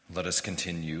Let us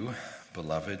continue,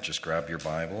 beloved. Just grab your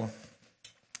Bible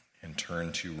and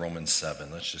turn to Romans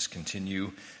 7. Let's just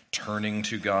continue turning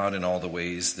to God in all the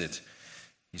ways that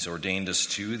He's ordained us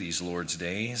to these Lord's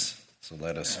days. So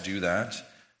let us do that.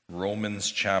 Romans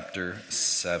chapter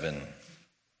 7.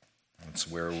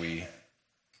 That's where we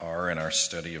are in our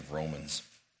study of Romans.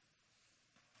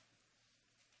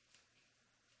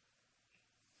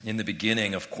 In the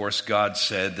beginning, of course, God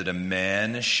said that a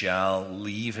man shall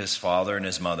leave his father and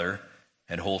his mother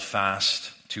and hold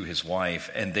fast to his wife,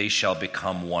 and they shall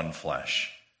become one flesh.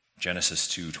 Genesis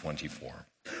 2:24.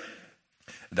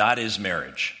 That is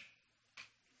marriage.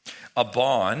 A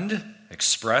bond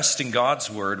expressed in God's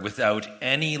word without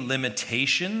any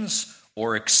limitations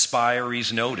or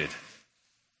expiries noted.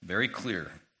 Very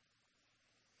clear.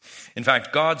 In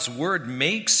fact, God's word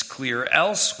makes clear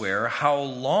elsewhere how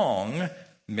long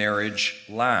marriage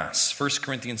lasts. 1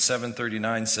 Corinthians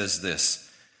 7:39 says this: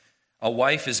 "A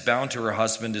wife is bound to her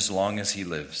husband as long as he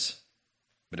lives.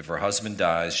 But if her husband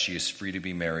dies, she is free to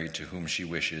be married to whom she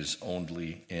wishes,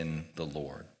 only in the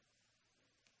Lord."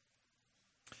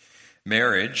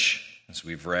 Marriage, as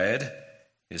we've read,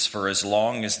 is for as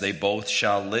long as they both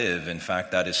shall live. In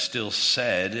fact, that is still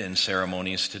said in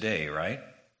ceremonies today, right?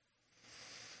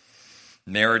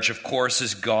 Marriage, of course,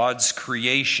 is God's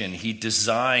creation. He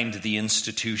designed the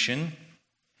institution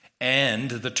and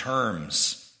the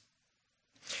terms.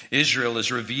 Israel,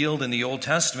 as revealed in the Old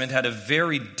Testament, had a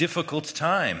very difficult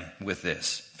time with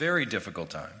this. Very difficult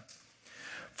time.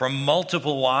 From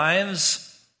multiple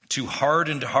wives to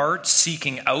hardened hearts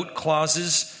seeking out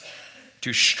clauses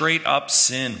to straight up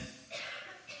sin.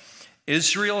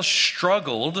 Israel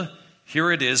struggled,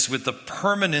 here it is, with the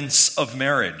permanence of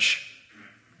marriage.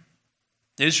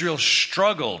 Israel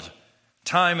struggled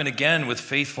time and again with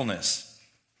faithfulness.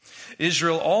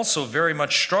 Israel also very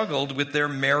much struggled with their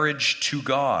marriage to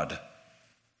God,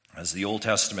 as the Old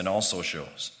Testament also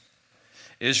shows.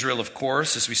 Israel, of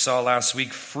course, as we saw last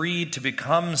week, freed to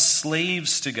become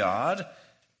slaves to God,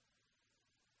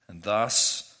 and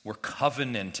thus were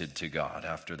covenanted to God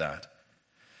after that.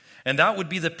 And that would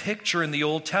be the picture in the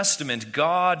Old Testament: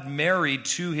 God married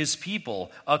to his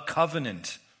people, a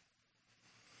covenant.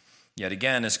 Yet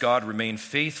again, as God remained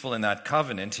faithful in that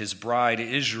covenant, his bride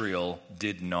Israel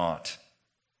did not.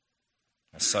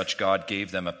 As such, God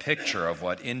gave them a picture of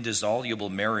what indissoluble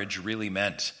marriage really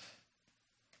meant.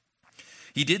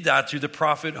 He did that through the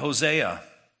prophet Hosea.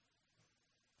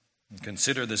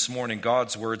 Consider this morning,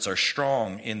 God's words are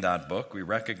strong in that book. We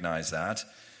recognize that.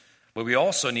 But we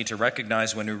also need to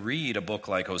recognize when we read a book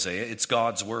like Hosea, it's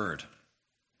God's word.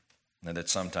 And that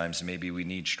sometimes maybe we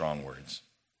need strong words.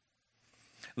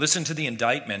 Listen to the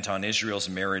indictment on Israel's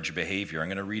marriage behavior. I'm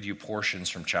going to read you portions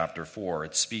from chapter 4.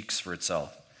 It speaks for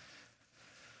itself.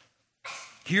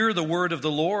 "Hear the word of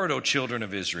the Lord, O children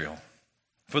of Israel.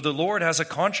 For the Lord has a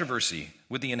controversy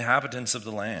with the inhabitants of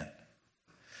the land.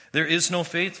 There is no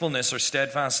faithfulness or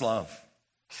steadfast love,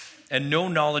 and no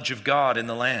knowledge of God in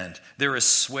the land. There is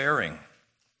swearing,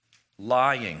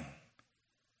 lying,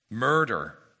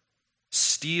 murder,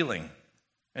 stealing,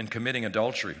 and committing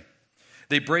adultery.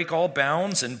 They break all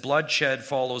bounds, and bloodshed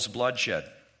follows bloodshed."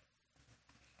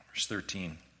 Verse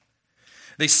 13.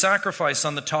 "They sacrifice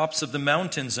on the tops of the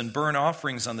mountains and burn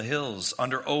offerings on the hills,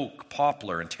 under oak,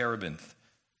 poplar, and terebinth,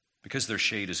 because their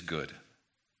shade is good.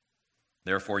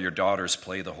 Therefore your daughters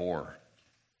play the whore,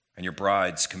 and your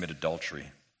brides commit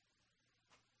adultery."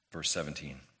 Verse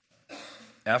 17.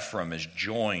 "Ephraim is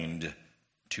joined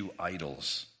to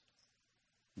idols.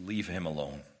 Leave him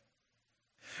alone.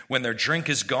 When their drink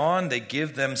is gone, they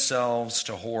give themselves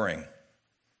to whoring.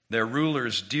 Their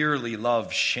rulers dearly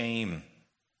love shame.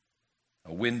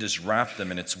 A wind has wrapped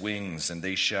them in its wings, and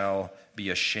they shall be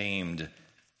ashamed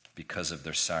because of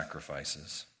their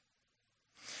sacrifices.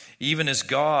 Even as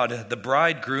God, the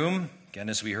bridegroom," again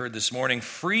as we heard this morning,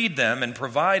 "freed them and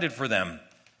provided for them,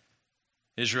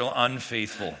 Israel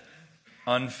unfaithful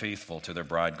to their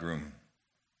bridegroom."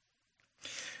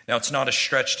 Now, it's not a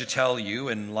stretch to tell you,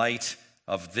 in light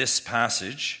of this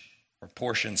passage, or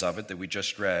portions of it that we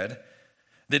just read,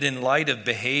 that in light of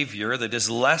behavior that is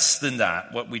less than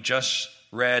that, what we just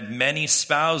read, many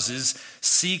spouses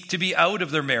seek to be out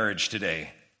of their marriage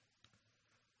today.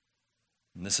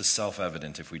 And this is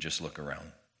self-evident if we just look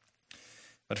around.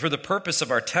 But for the purpose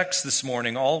of our text this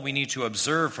morning, all we need to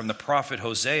observe from the prophet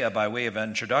Hosea by way of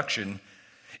introduction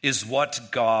is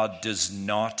what God does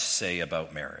not say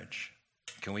about marriage.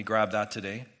 Can we grab that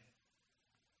today?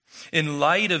 In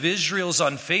light of Israel's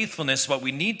unfaithfulness, what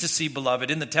we need to see,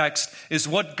 beloved, in the text is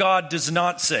what God does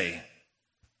not say.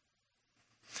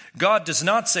 God does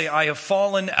not say, "I have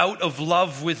fallen out of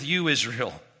love with you,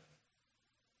 Israel."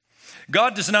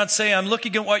 God does not say, I'm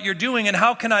looking at what you're doing and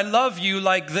how can I love you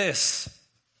like this?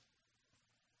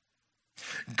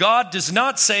 God does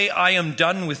not say, I am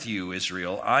done with you,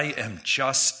 Israel. I am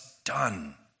just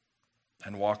done,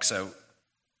 and walks out.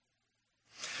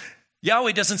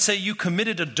 Yahweh doesn't say, you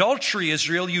committed adultery,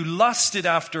 Israel. You lusted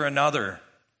after another.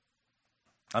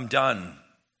 I'm done.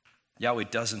 Yahweh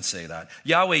doesn't say that.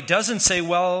 Yahweh doesn't say,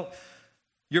 well,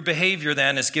 your behavior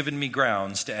then has given me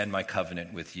grounds to end my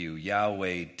covenant with you.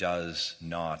 Yahweh does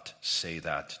not say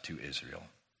that to Israel.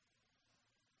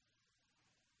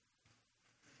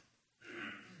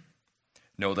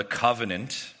 No, the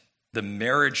covenant, the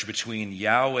marriage between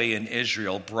Yahweh and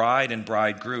Israel, bride and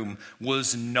bridegroom,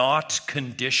 was not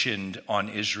conditioned on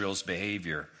Israel's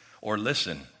behavior or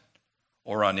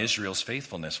on Israel's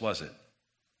faithfulness, was it?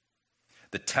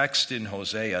 The text in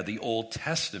Hosea, the Old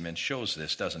Testament, shows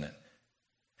this, doesn't it?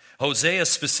 Hosea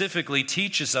specifically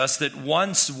teaches us that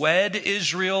once wed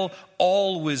Israel,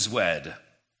 always wed.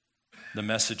 The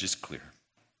message is clear.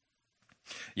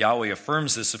 Yahweh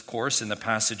affirms this, of course, in the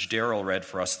passage Darrell read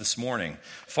for us this morning.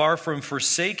 Far from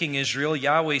forsaking Israel,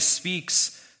 Yahweh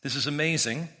speaks, this is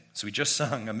amazing, so we just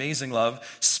sung, amazing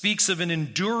love, speaks of an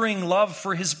enduring love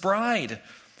for his bride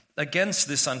against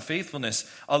this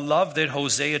unfaithfulness, a love that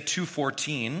Hosea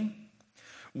 2:14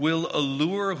 will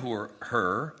allure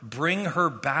her, bring her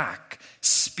back,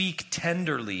 speak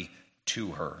tenderly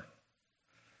to her.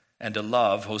 And a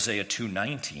love, Hosea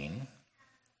 2:19,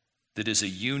 that is a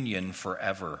union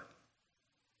forever.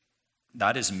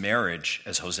 That is marriage,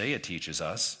 as Hosea teaches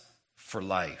us, for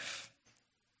life.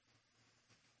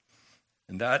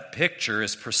 And that picture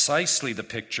is precisely the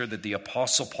picture that the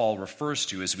Apostle Paul refers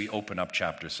to as we open up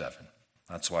chapter 7.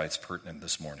 That's why it's pertinent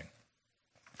this morning.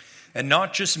 And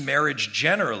not just marriage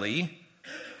generally,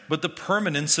 but the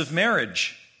permanence of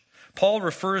marriage. Paul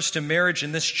refers to marriage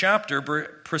in this chapter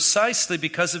precisely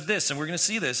because of this, and we're going to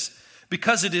see this,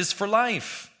 because it is for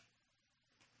life.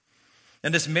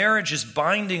 And as marriage is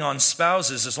binding on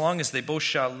spouses as long as they both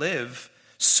shall live,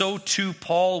 so too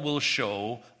Paul will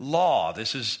show law.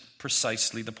 This is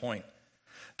precisely the point.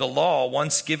 The law,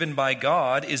 once given by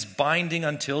God, is binding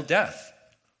until death.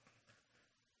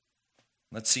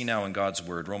 Let's see now in God's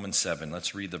word, Romans 7.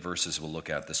 Let's read the verses we'll look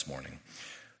at this morning.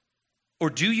 Or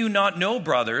do you not know,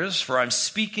 brothers, for I'm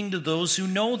speaking to those who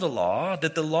know the law,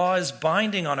 that the law is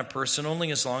binding on a person only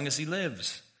as long as he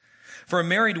lives? For a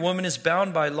married woman is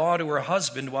bound by law to her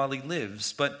husband while he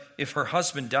lives, but if her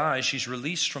husband dies, she's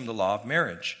released from the law of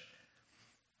marriage.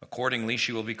 Accordingly,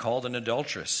 she will be called an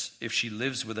adulteress if she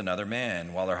lives with another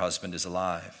man while her husband is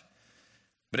alive.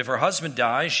 But if her husband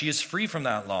dies, she is free from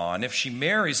that law, and if she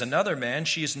marries another man,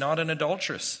 she is not an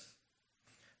adulteress.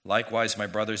 Likewise, my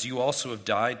brothers, you also have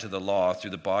died to the law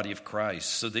through the body of Christ,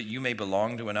 so that you may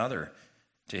belong to another,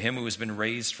 to him who has been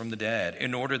raised from the dead,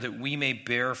 in order that we may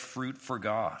bear fruit for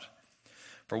God.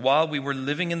 For while we were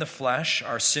living in the flesh,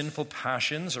 our sinful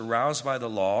passions, aroused by the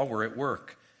law, were at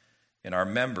work in our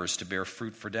members to bear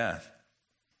fruit for death.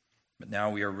 But now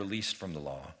we are released from the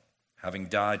law, having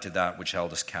died to that which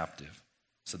held us captive,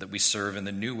 so that we serve in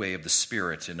the new way of the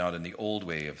Spirit and not in the old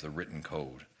way of the written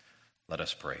code. Let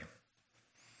us pray.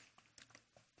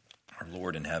 Our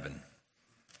Lord in heaven,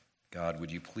 God,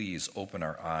 would you please open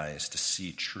our eyes to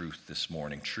see truth this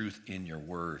morning, truth in your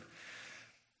word.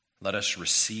 Let us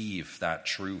receive that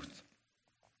truth.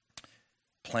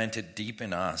 Plant it deep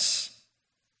in us.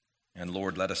 And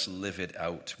Lord, let us live it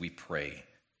out, we pray.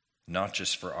 Not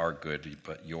just for our good,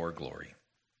 but your glory.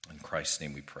 In Christ's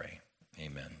name we pray.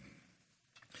 Amen.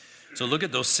 So look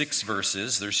at those 6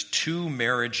 verses. There's 2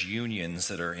 marriage unions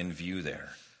that are in view there.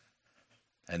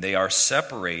 And they are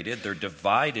separated, they're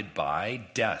divided by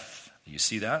death. Do you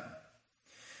see that?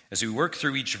 As we work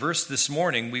through each verse this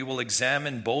morning, we will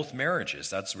examine both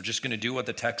marriages. We're just going to do what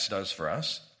the text does for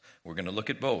us. We're going to look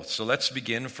at both. So let's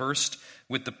begin first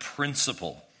with the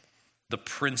principle. The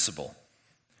principle.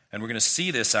 And we're going to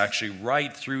see this actually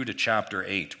right through to chapter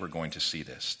 8. We're going to see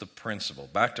this. The principle.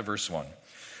 Back to verse 1.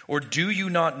 Or do you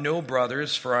not know,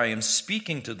 brothers, for I am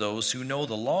speaking to those who know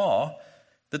the law,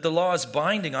 that the law is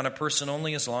binding on a person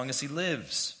only as long as he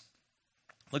lives?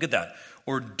 Look at that.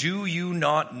 Or do you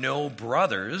not know,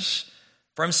 brothers,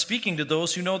 for I'm speaking to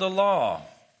those who know the law.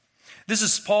 This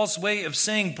is Paul's way of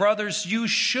saying, brothers, you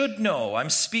should know.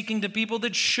 I'm speaking to people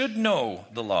that should know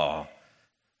the law.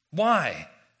 Why?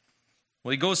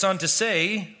 Well, he goes on to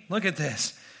say, look at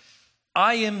this.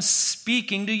 I am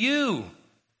speaking to you.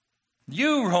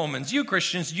 You Romans, you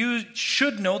Christians, you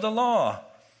should know the law.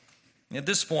 At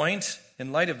this point,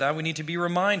 in light of that, we need to be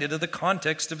reminded of the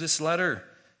context of this letter.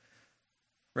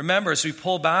 Remember, as we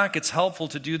pull back, it's helpful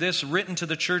to do this. Written to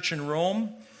the church in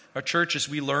Rome, a church, as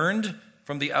we learned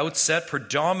from the outset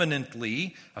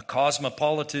predominantly a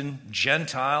cosmopolitan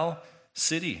Gentile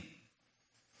city.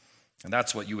 And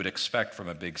that's what you would expect from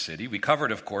a big city. We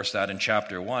covered, of course, that in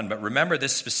chapter 1, but remember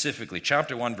this specifically.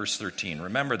 Chapter 1, verse 13.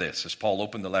 Remember this as Paul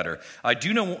opened the letter. I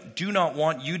do not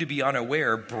want you to be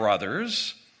unaware,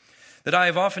 brothers, that I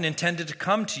have often intended to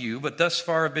come to you, but thus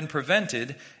far have been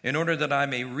prevented, in order that I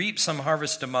may reap some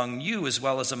harvest among you as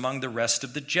well as among the rest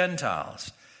of the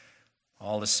Gentiles.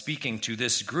 Paul is speaking to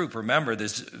this group. Remember,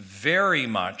 this very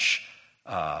much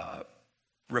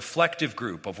reflective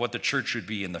group of what the church would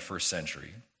be in the first century.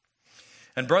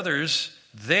 And brothers,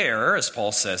 there, as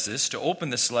Paul says this, to open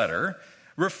this letter,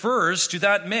 refers to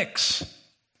that mix.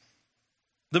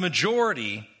 The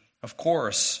majority, of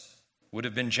course, would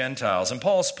have been Gentiles. And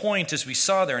Paul's point, as we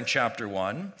saw there in chapter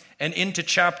 1 and into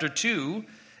chapter 2,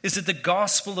 is that the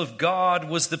gospel of God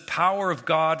was the power of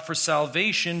God for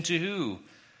salvation to who?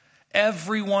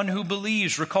 Everyone who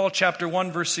believes. Recall chapter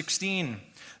 1, verse 16.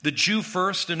 The Jew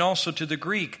first and also to the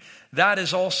Greek. That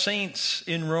is all saints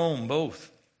in Rome,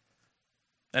 both.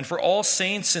 And for all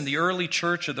saints in the early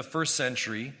church of the first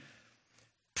century,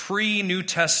 pre-New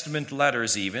Testament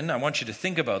letters even, I want you to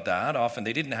think about that. Often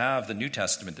they didn't have the New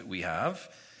Testament that we have,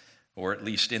 or at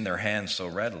least in their hands so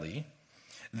readily.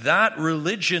 That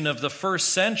religion of the first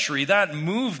century, that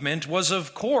movement was,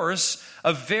 of course,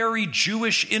 a very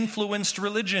Jewish-influenced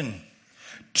religion.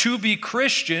 To be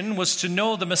Christian was to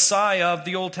know the Messiah of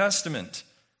the Old Testament.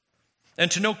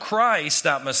 And to know Christ,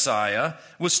 that Messiah,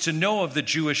 was to know of the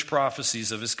Jewish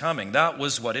prophecies of his coming. That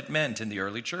was what it meant in the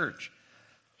early church.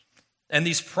 And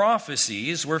these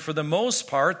prophecies were, for the most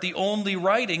part, the only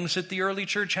writings that the early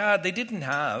church had. They didn't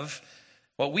have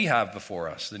what we have before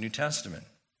us, the New Testament.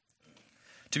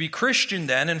 To be Christian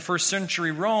then in first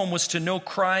century Rome was to know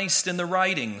Christ in the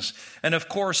writings. And of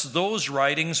course, those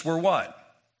writings were what?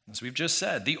 As we've just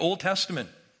said, the Old Testament.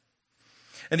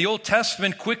 And the Old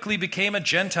Testament quickly became a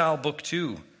Gentile book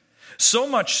too. So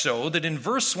much so that in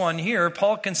verse 1 here,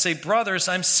 Paul can say, brothers,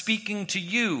 I'm speaking to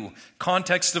you.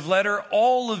 Context of letter,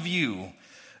 all of you.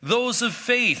 Those of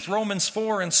faith, Romans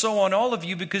 4 and so on, all of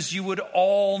you, because you would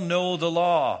all know the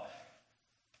law.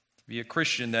 To be a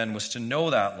Christian then was to know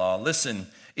that law. Listen,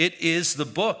 it is the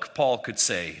book, Paul could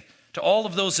say to all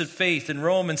of those of faith in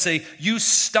Rome and say, you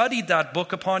studied that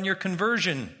book upon your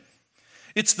conversion.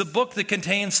 It's the book that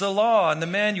contains the law and the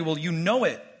manual. You know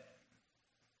it.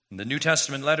 In the New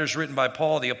Testament letters written by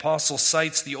Paul, the apostle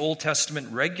cites the Old Testament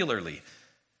regularly.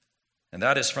 And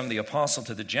that is from the apostle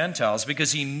to the Gentiles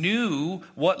because he knew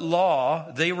what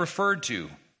law they referred to.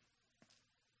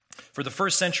 For the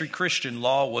first century Christian,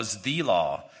 law was the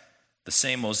law, the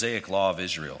same Mosaic law of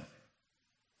Israel.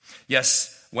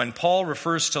 Yes, when Paul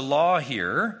refers to law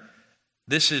here,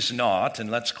 this is not, and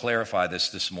let's clarify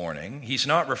this morning, he's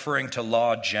not referring to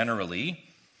law generally.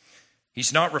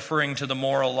 He's not referring to the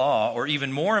moral law, or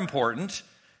even more important,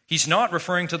 he's not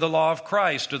referring to the law of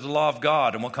Christ or the law of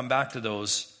God, and we'll come back to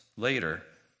those later.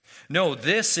 No,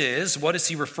 what is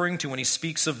he referring to when he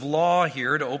speaks of law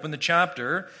here to open the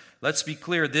chapter? Let's be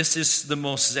clear, this is the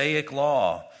Mosaic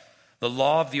law, the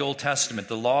law of the Old Testament,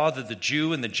 the law that the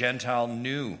Jew and the Gentile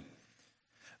knew.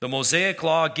 The Mosaic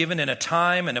law given in a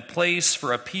time and a place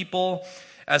for a people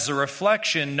as a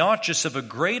reflection not just of a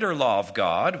greater law of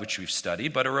God, which we've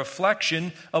studied, but a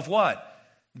reflection of what?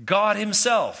 God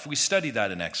himself. We studied that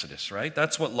in Exodus, right?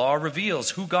 That's what law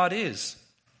reveals, who God is.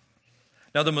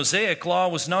 Now, the Mosaic law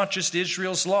was not just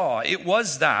Israel's law. It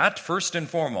was that, first and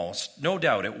foremost. No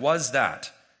doubt, it was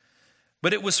that.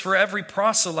 But it was for every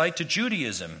proselyte to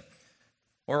Judaism,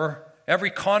 or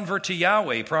every convert to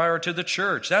Yahweh prior to the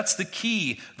church. That's the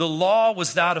key. The law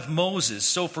was that of Moses.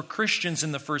 So for Christians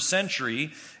in the first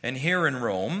century, and here in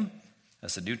Rome,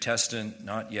 as the New Testament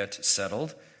not yet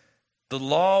settled, the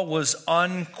law was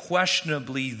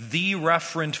unquestionably the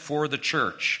referent for the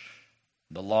church,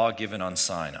 the law given on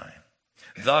Sinai.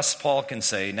 Thus, Paul can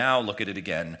say, now look at it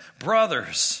again,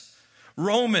 brothers,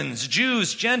 Romans,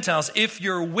 Jews, Gentiles, if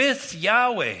you're with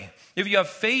Yahweh, if you have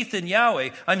faith in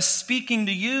Yahweh, I'm speaking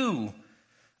to you,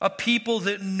 a people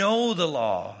that know the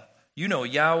law. You know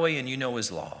Yahweh and you know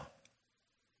his law.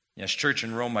 Yes, church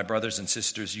in Rome, my brothers and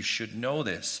sisters, you should know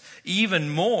this. Even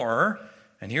more,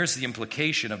 and here's the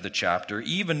implication of the chapter,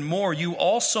 even more, you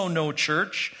also know,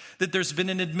 church, that there's been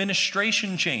an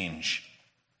administration change.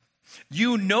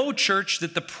 You know, church,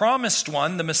 that the promised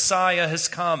one, the Messiah, has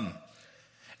come.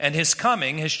 And his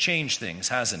coming has changed things,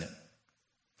 hasn't it?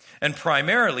 And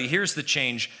primarily, here's the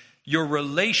change, your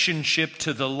relationship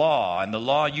to the law, and the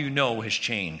law you know has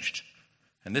changed.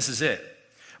 And this is it.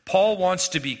 Paul wants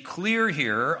to be clear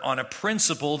here on a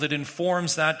principle that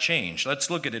informs that change. Let's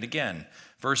look at it again.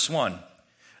 Verse 1.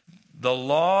 The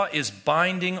law is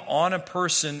binding on a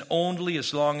person only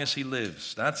as long as he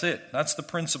lives. That's it. That's the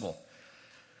principle.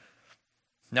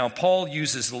 Now, Paul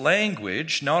uses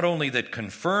language not only that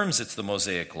confirms it's the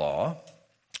Mosaic law,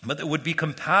 but that would be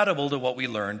compatible to what we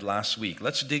learned last week.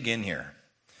 Let's dig in here.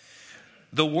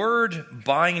 The word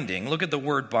binding, look at the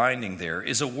word binding there,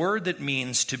 is a word that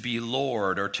means to be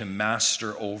lord or to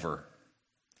master over.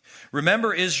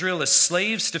 Remember Israel as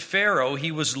slaves to Pharaoh,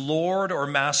 he was lord or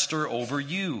master over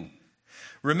you.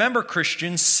 Remember,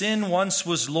 Christians, sin once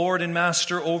was lord and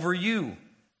master over you.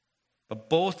 But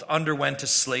both underwent a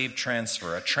slave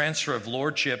transfer, a transfer of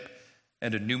lordship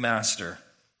and a new master.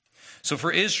 So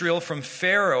for Israel, from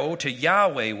Pharaoh to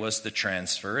Yahweh was the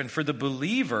transfer. And for the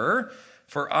believer,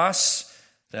 for us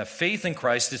that have faith in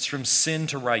Christ, it's from sin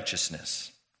to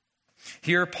righteousness.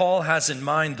 Here Paul has in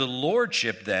mind the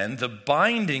lordship then, the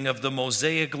binding of the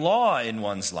Mosaic law in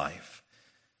one's life.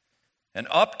 And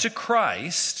up to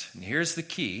Christ, and here's the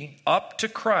key, up to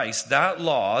Christ, that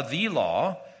law, the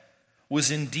law, was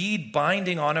indeed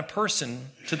binding on a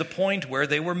person to the point where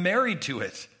they were married to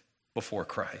it before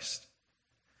Christ.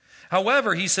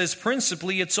 However, he says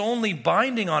principally it's only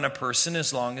binding on a person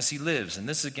as long as he lives. And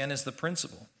this again is the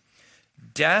principle.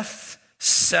 Death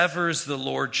severs the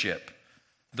lordship,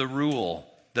 the rule,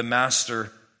 the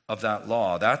master of that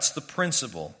law. That's the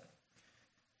principle.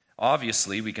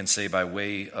 Obviously, we can say by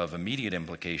way of immediate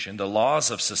implication, the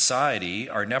laws of society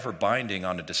are never binding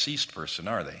on a deceased person,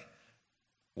 are they?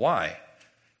 Why?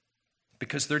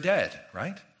 Because they're dead,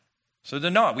 right? So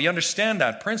they're not. We understand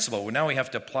that principle. Now we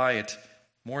have to apply it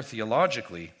more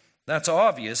theologically. That's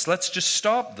obvious. Let's just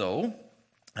stop, though,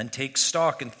 and take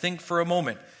stock and think for a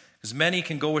moment, because many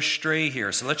can go astray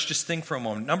here. So let's just think for a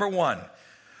moment. Number one,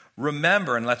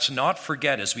 remember, and let's not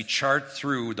forget as we chart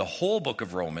through the whole book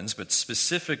of Romans, but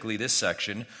specifically this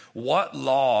section, what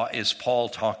law is Paul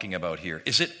talking about here?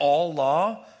 Is it all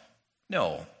law?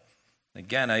 No.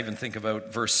 Again, I even think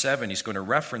about verse 7. He's going to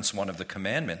reference one of the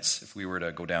commandments if we were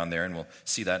to go down there, and we'll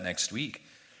see that next week.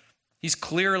 He's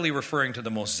clearly referring to the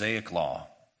Mosaic law.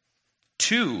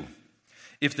 2,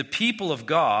 if the people of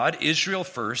God, Israel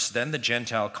first, then the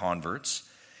Gentile converts,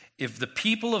 if the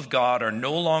people of God are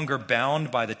no longer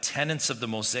bound by the tenets of the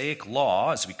Mosaic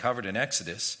law, as we covered in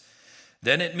Exodus,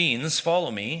 then it means,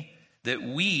 follow me, that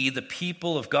we, the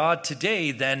people of God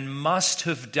today, then must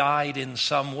have died in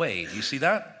some way. Do you see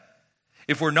that?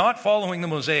 If we're not following the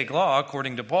Mosaic law,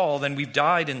 according to Paul, then we've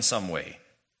died in some way,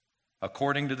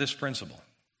 according to this principle.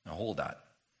 Now hold that.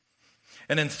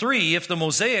 And then 3, if the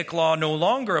Mosaic law no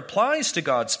longer applies to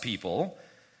God's people,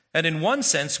 and in one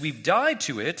sense we've died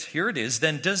to it, here it is,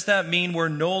 then does that mean we're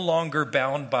no longer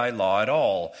bound by law at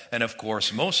all? And of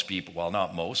course, most people, well,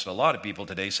 not most, a lot of people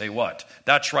today say what?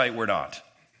 That's right, we're not.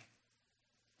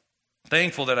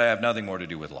 Thankful that I have nothing more to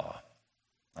do with law.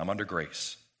 I'm under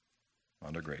grace.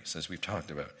 Under grace, as we've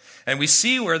talked about. And we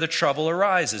see where the trouble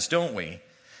arises, don't we?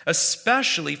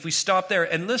 Especially if we stop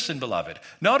there. And listen, beloved,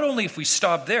 not only if we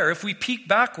stop there, if we peek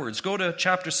backwards, go to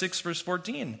chapter 6, verse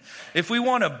 14. If we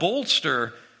want to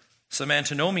bolster some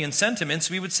antinomian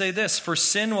sentiments, we would say this: for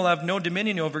sin will have no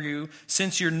dominion over you,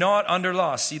 since you're not under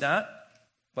law. See that?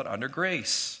 But under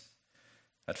grace.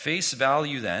 At face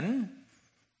value, then,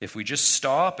 if we just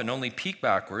stop and only peek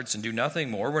backwards and do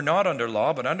nothing more, we're not under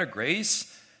law, but under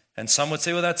grace. And some would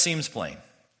say, well, that seems plain.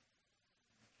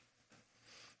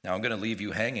 Now, I'm going to leave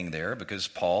you hanging there because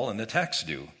Paul and the text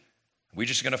do. We're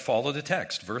just going to follow the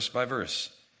text, verse by verse.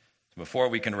 Before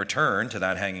we can return to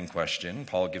that hanging question,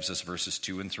 Paul gives us verses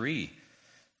 2 and 3.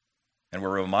 And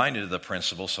we're reminded of the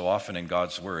principle so often in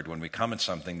God's word. When we come at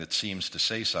something that seems to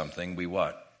say something, we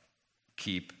what?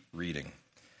 Keep reading.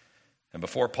 And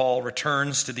before Paul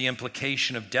returns to the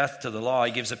implication of death to the law,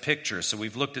 he gives a picture. So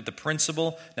we've looked at the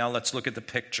principle. Now let's look at the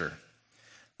picture.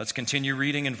 Let's continue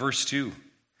reading in verse 2.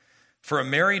 For a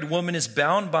married woman is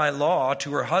bound by law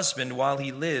to her husband while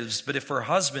he lives, but if her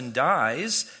husband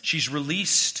dies, she's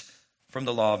released from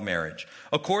the law of marriage.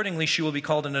 Accordingly, she will be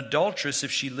called an adulteress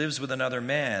if she lives with another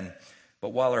man,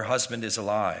 but while her husband is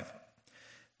alive.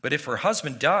 But if her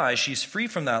husband dies, she's free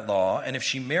from that law, and if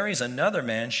she marries another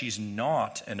man, she's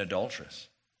not an adulteress.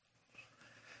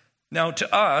 Now,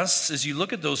 to us, as you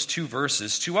look at those two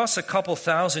verses, to us a couple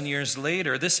thousand years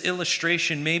later, this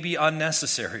illustration may be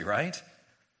unnecessary, right?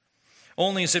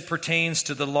 Only as it pertains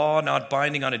to the law not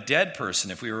binding on a dead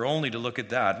person, if we were only to look at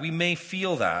that. We may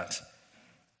feel that.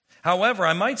 However,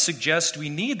 I might suggest we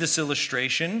need this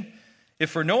illustration, if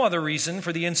for no other reason,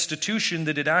 for the institution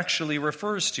that it actually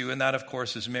refers to, and that, of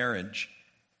course, is marriage.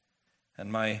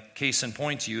 And my case in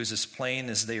point to you is as plain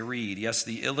as they read. Yes,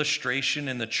 the illustration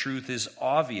and the truth is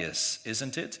obvious,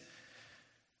 isn't it?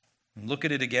 Look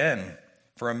at it again.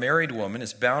 For a married woman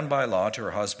is bound by law to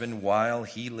her husband while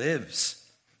he lives.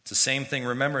 It's the same thing,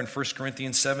 remember, in 1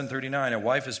 Corinthians 7:39. A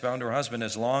wife is bound to her husband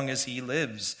as long as he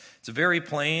lives. It's very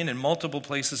plain in multiple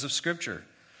places of Scripture.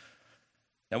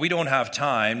 Now, we don't have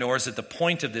time, nor is it the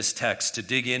point of this text to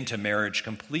dig into marriage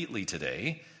completely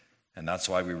today. And that's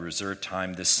why we reserve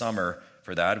time this summer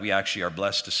for that. We actually are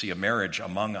blessed to see a marriage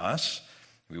among us.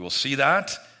 We will see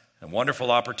that. A wonderful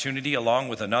opportunity, along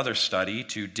with another study,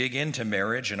 to dig into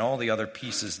marriage and all the other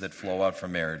pieces that flow out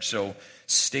from marriage. So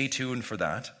stay tuned for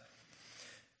that.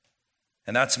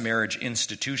 And that's marriage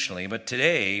institutionally. But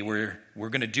today, we're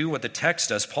going to do what the text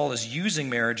does. Paul is using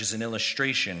marriage as an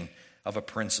illustration of a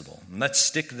principle. And let's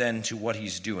stick then to what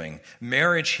he's doing.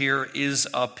 Marriage here is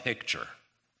a picture.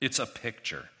 It's a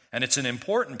picture. And it's an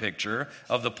important picture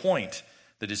of the point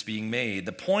that is being made.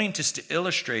 The point is to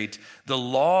illustrate the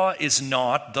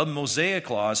Mosaic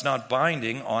law is not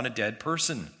binding on a dead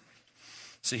person.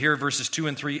 So here verses 2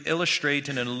 and 3 illustrate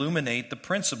and illuminate the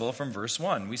principle from verse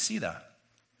 1. We see that.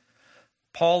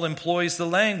 Paul employs the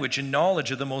language and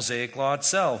knowledge of the Mosaic law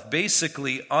itself.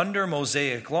 Basically, under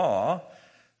Mosaic law,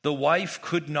 the wife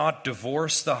could not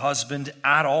divorce the husband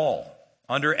at all,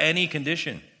 under any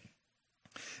condition.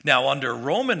 Now, under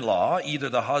Roman law, either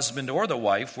the husband or the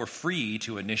wife were free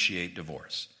to initiate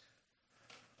divorce,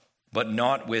 but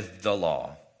not with the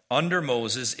law. Under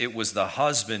Moses, it was the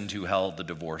husband who held the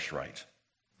divorce right.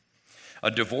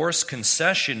 A divorce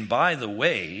concession, by the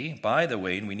way,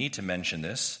 and we need to mention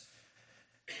this,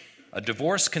 a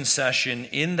divorce concession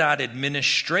in that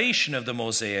administration of the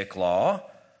Mosaic law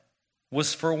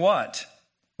was for what?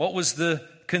 What was the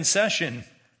concession?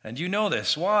 And you know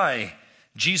this. Why?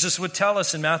 Jesus would tell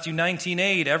us in Matthew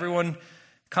 19:8, everyone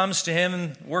comes to him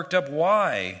and worked up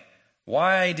why.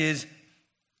 Why did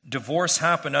divorce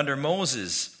happen under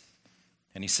Moses?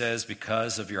 And he says,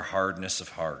 because of your hardness of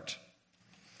heart.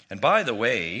 And by the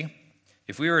way,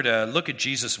 if we were to look at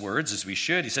Jesus' words, as we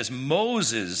should, he says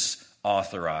Moses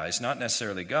authorized, not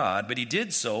necessarily God, but he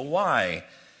did so. Why?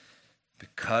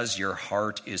 Because your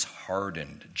heart is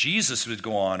hardened. Jesus would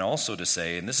go on also to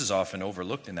say, and this is often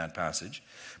overlooked in that passage,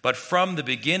 but from the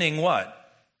beginning,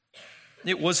 what?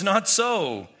 It was not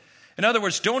so. In other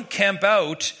words, don't camp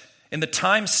out in the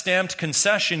time-stamped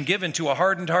concession given to a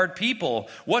hardened heart people.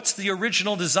 What's the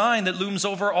original design that looms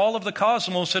over all of the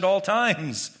cosmos at all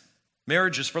times?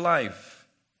 Marriage is for life.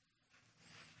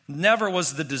 Never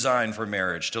was the design for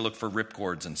marriage to look for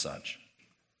ripcords and such.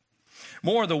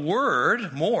 The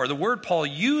word Paul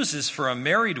uses for a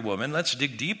married woman, let's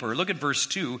dig deeper. Look at verse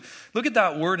 2. Look at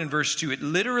that word in verse 2. It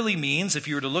literally means, if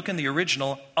you were to look in the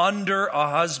original, under a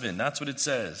husband. That's what it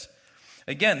says.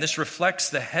 Again, this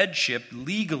reflects the headship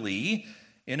legally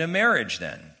in a marriage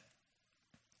then.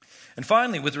 And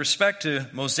finally, with respect to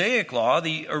Mosaic law,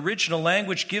 the original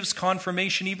language gives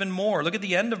confirmation even more. Look at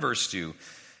the end of verse 2.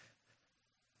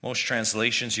 Most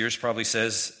translations, yours probably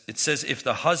says, it says, if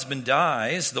the husband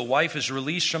dies, the wife is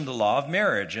released from the law of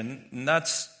marriage. And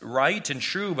that's right and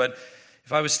true, but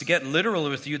if I was to get literal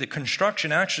with you, the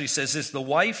construction actually says this, the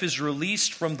wife is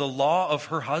released from the law of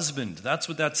her husband. That's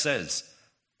what that says.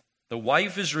 The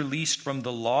wife is released from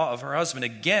the law of her husband.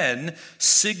 Again,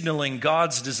 signaling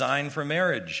God's design for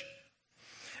marriage.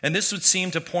 And this would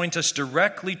seem to point us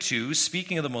directly to,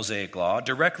 speaking of the Mosaic law,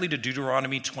 directly to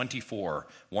Deuteronomy 24,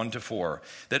 1-4,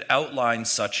 that outlines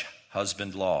such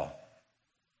husband law.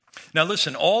 Now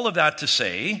listen, all of that to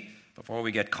say, before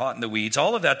we get caught in the weeds,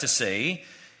 all of that to say,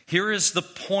 here is the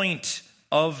point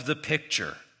of the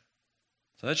picture.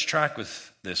 So let's track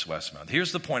with this, Westmount.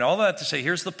 Here's the point. All of that to say,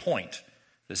 here's the point.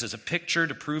 This is a picture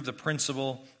to prove the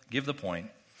principle, give the point.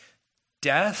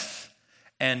 Death,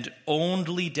 and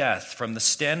only death, from the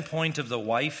standpoint of the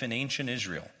wife in ancient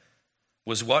Israel,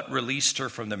 was what released her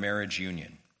from the marriage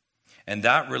union. And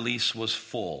that release was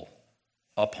full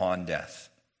upon death.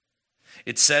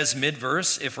 It says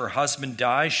mid-verse, if her husband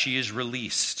dies, she is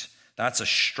released. That's a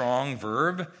strong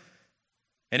verb,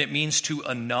 and it means to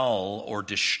annul or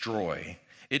destroy.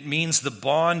 It means the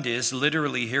bond is,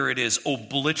 literally here it is,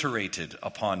 obliterated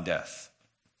upon death.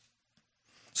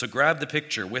 So grab the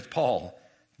picture with Paul.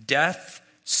 Death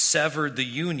severed the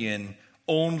union,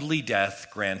 only death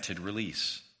granted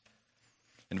release.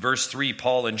 In verse 3,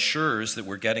 Paul ensures that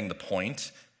we're getting the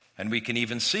point, and we can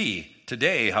even see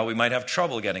today how we might have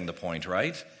trouble getting the point,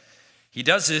 right? He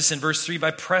does this in verse 3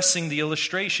 by pressing the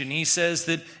illustration. He says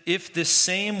that if this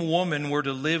same woman were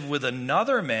to live with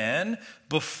another man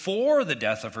before the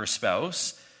death of her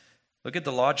spouse, look at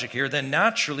the logic here, then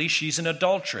naturally she's an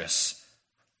adulteress.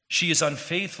 She is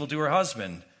unfaithful to her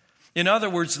husband. In other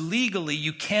words, legally,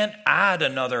 you can't add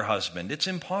another husband. It's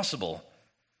impossible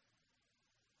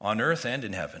on earth and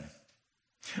in heaven.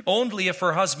 Only if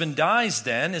her husband dies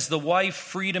then is the wife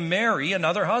free to marry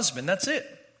another husband. That's it.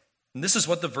 And this is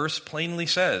what the verse plainly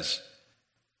says.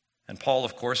 And Paul,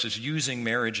 of course, is using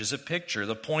marriage as a picture.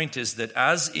 The point is that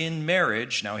as in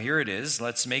marriage, now here it is,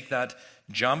 let's make that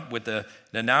jump with the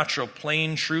natural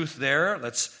plain truth there.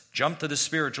 Let's jump to the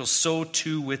spiritual. So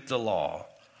too with the law.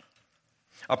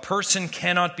 A person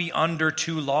cannot be under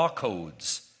two law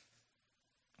codes,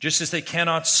 just as they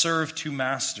cannot serve two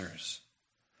masters.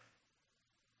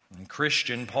 And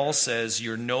Christian, Paul says,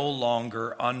 you're no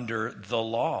longer under the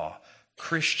law.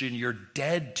 Christian, you're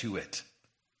dead to it.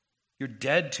 You're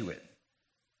dead to it.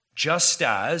 Just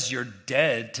as you're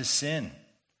dead to sin.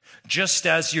 Just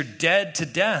as you're dead to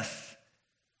death.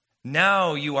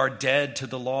 Now you are dead to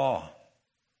the law.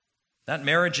 That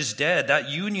marriage is dead. That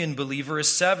union, believer, is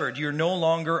severed. You're no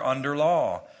longer under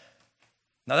law.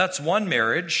 Now that's one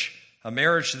marriage, a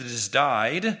marriage that has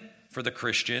died for the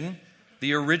Christian.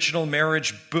 The original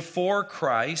marriage before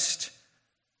Christ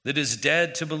that is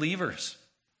dead to believers.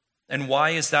 And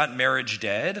why is that marriage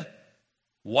dead?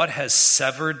 What has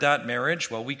severed that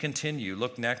marriage? Well, we continue.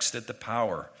 Look next at the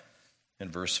power in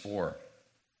verse 4.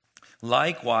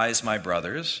 Likewise, my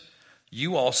brothers,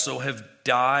 you also have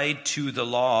died to the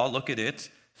law, look at it,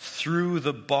 through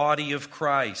the body of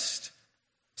Christ,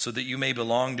 so that you may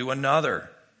belong to another,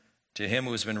 to him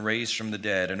who has been raised from the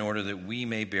dead, in order that we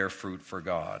may bear fruit for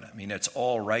God. I mean, it's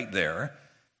all right there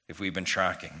if we've been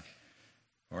tracking.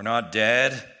 We're not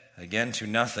dead, again, to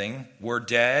nothing. We're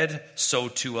dead, so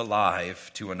too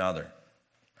alive to another.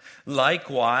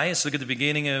 Likewise, look at the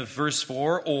beginning of verse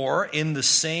 4, or in the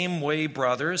same way,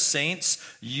 brothers, saints,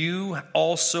 you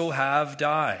also have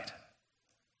died.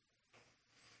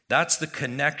 That's the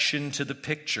connection to the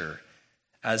picture.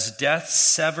 As death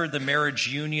severed the marriage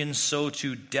union, so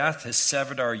too death has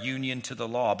severed our union to the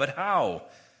law. But how?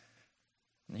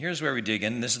 And here's where we dig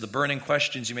in. This is the burning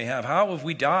questions you may have. How have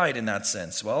we died in that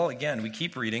sense? Well, again, we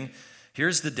keep reading.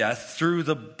 Here's the death through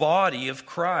the body of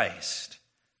Christ.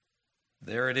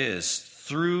 There it is.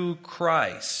 Through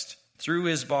Christ, through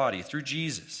his body, through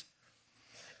Jesus.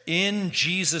 In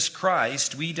Jesus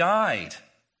Christ, we died.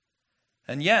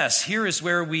 And yes, here is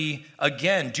where we,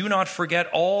 again, do not forget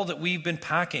all that we've been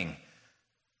packing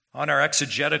on our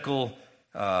exegetical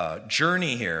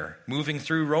journey here, moving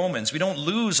through Romans. We don't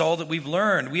lose all that we've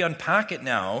learned. We unpack it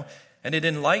now, and it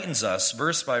enlightens us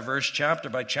verse by verse, chapter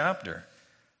by chapter.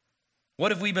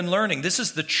 What have we been learning? This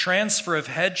is the transfer of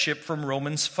headship from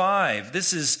Romans 5.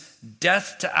 This is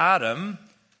death to Adam,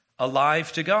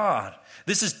 alive to God.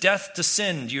 This is death to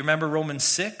sin. Do you remember Romans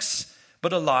 6?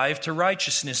 But alive to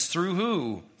righteousness through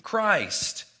who?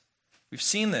 Christ. We've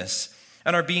seen this.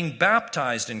 And are being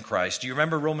baptized in Christ. Do you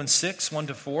remember Romans 6,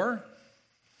 1-4?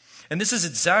 And this is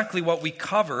exactly what we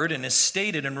covered and is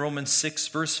stated in Romans 6,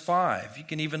 verse 5. You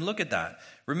can even look at that.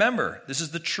 Remember, this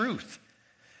is the truth.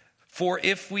 For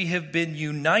if we have been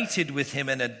united with him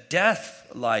in a death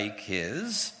like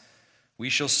his, we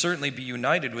shall certainly be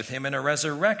united with him in a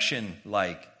resurrection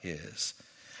like his.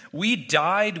 We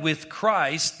died with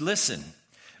Christ, listen,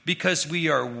 because we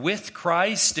are with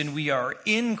Christ and we are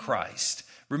in Christ.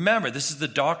 Remember, this is the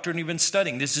doctrine we've been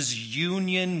studying. This is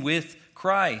union with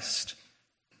Christ.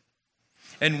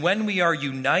 And when we are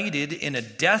united in a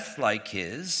death like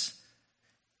his,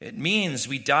 it means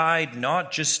we died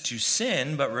not just to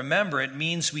sin, but remember, it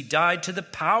means we died to the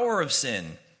power of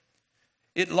sin.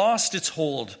 It lost its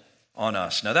hold on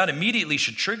us. Now that immediately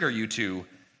should trigger you to,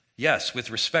 yes, with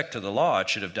respect to the law, it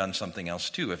should have done something else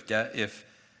too, if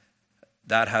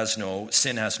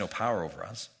sin has no power over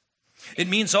us. It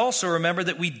means also, remember,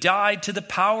 that we died to the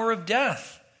power of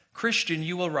death. Christian,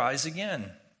 you will rise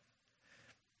again.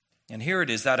 And here it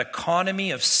is, that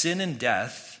economy of sin and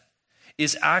death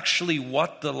is actually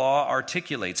what the law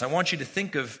articulates. I want you to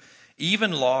think of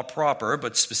even law proper,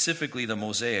 but specifically the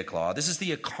Mosaic law. This is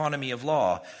the economy of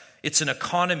law. It's an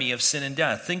economy of sin and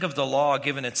death. Think of the law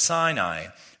given at Sinai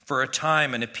for a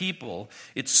time and a people.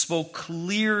 It spoke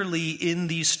clearly in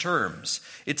these terms.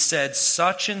 It said,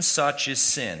 such and such is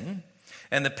sin,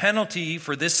 and the penalty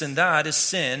for this and that is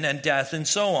sin and death and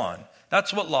so on.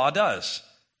 That's what law does.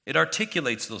 It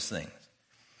articulates those things.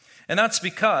 And that's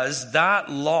because that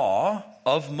law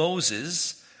of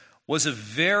Moses was a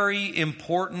very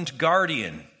important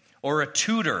guardian or a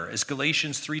tutor, as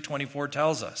Galatians 3:24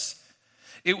 tells us.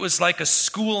 It was like a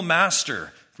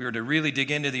schoolmaster, if we were to really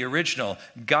dig into the original,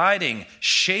 guiding,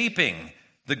 shaping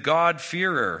the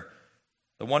God-fearer,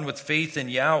 the one with faith in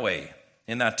Yahweh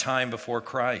in that time before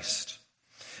Christ.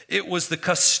 It was the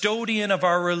custodian of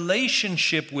our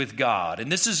relationship with God.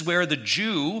 And this is where the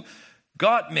Jew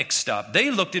got mixed up.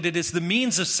 They looked at it as the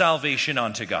means of salvation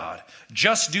unto God.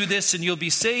 Just do this and you'll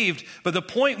be saved. But the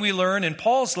point we learn in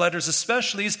Paul's letters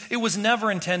especially is it was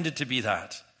never intended to be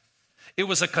that. It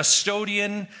was a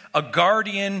custodian, a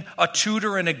guardian, a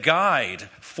tutor, and a guide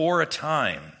for a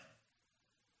time.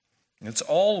 It's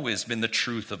always been the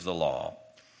truth of the law.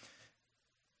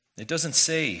 It doesn't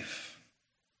save.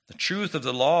 The truth of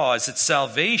the law is that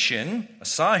salvation,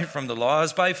 aside from the law,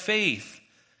 is by faith.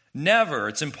 Never.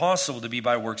 It's impossible to be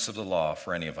by works of the law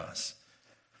for any of us.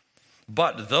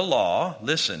 But the law,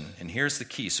 listen, and here's the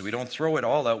key, so we don't throw it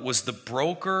all out, was the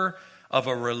broker of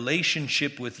a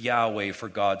relationship with Yahweh for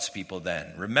God's people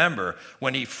then. Remember,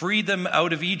 when he freed them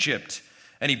out of Egypt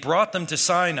and he brought them to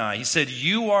Sinai, he said,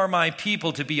 you are my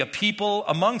people, to be a people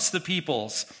amongst the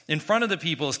peoples, in front of the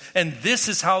peoples, and this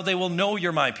is how they will know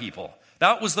you're my people.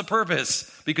 That was the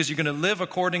purpose, because you're going to live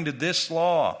according to this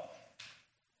law.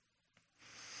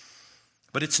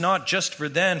 But it's not just for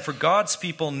then. For God's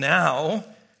people now,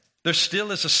 there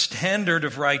still is a standard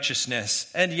of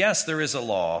righteousness. And yes, there is a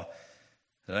law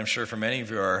that I'm sure for many of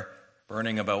you are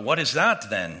burning about. What is that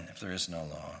then, if there is no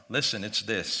law? Listen, it's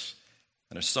this.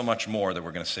 And there's so much more that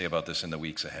we're going to say about this in the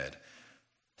weeks ahead.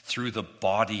 Through the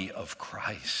body of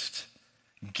Christ,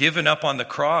 given up on the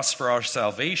cross for our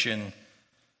salvation,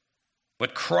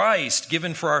 but Christ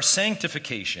given for our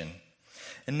sanctification.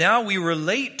 And now we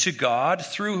relate to God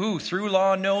through who? Through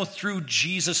law? No, through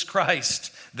Jesus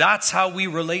Christ. That's how we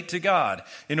relate to God.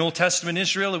 In Old Testament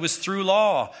Israel, it was through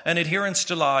law and adherence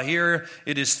to law. Here,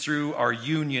 it is through our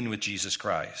union with Jesus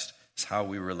Christ. It's how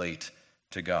we relate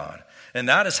to God. And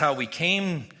that is how we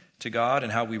came to God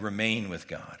and how we remain with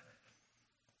God.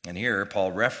 And here,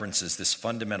 Paul references this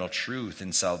fundamental truth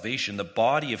in salvation. The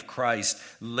body of Christ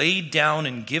laid down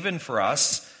and given for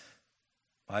us.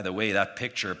 By the way, that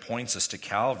picture points us to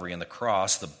Calvary and the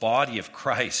cross, the body of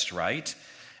Christ, right?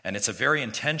 And it's a very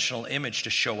intentional image to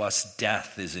show us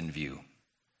death is in view.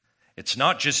 It's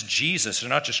not just Jesus or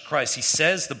not just Christ. He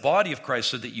says the body of Christ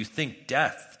so that you think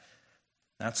death.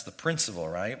 That's the principle,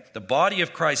 right? The body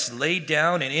of Christ laid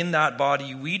down, and in that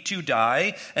body we too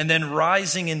die, and then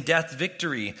rising in death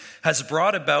victory has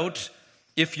brought about,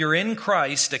 if you're in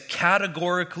Christ, a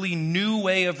categorically new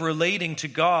way of relating to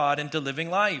God and to living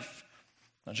life.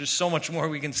 There's just so much more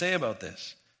we can say about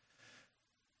this.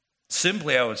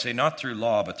 Simply, I would say, not through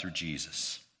law, but through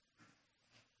Jesus.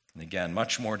 And again,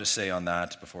 much more to say on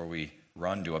that before we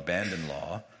run to abandon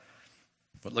law.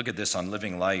 But look at this on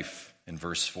living life in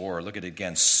verse 4. Look at it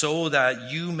again. So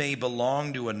that you may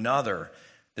belong to another.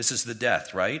 This is the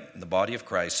death, right? In the body of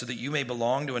Christ. So that you may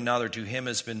belong to another, to him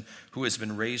who has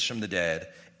been raised from the dead,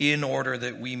 in order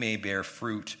that we may bear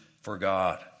fruit for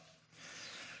God.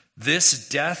 This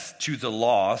death to the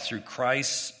law through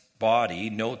Christ's body,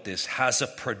 note this, has a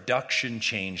production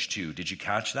change too. Did you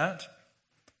catch that?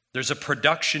 There's a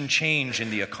production change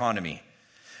in the economy.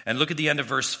 And look at the end of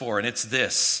verse 4, and it's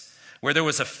this. Where there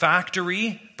was a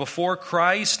factory before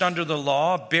Christ under the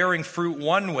law bearing fruit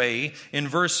one way, in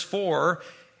verse 4,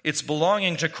 it's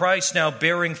belonging to Christ now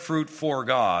bearing fruit for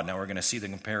God. Now we're going to see the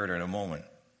comparator in a moment.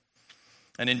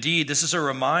 And indeed, this is a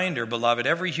reminder, beloved,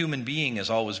 every human being is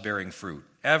always bearing fruit.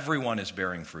 Everyone is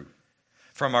bearing fruit.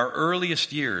 From our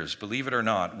earliest years, believe it or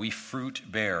not, we fruit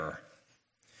bear.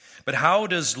 But how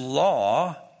does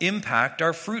law impact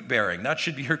our fruit bearing? That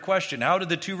should be your question. How do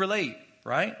the two relate,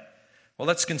 right? Well,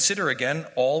 let's consider again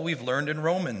all we've learned in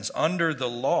Romans. Under the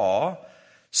law,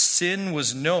 sin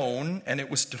was known and it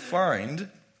was defined.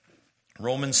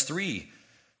 Romans 3,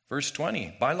 verse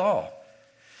 20, by law.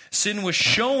 Sin was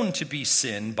shown to be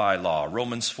sin by law.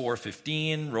 Romans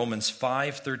 4:15, Romans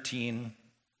 5:13.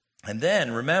 And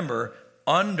then, remember,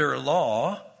 under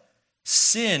law,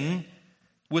 sin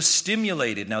was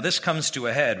stimulated. Now, this comes to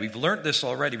a head. We've learned this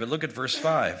already, but look at verse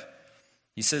 5.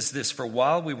 He says this, for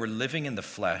while we were living in the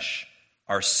flesh,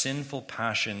 our sinful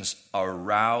passions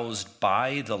aroused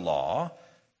by the law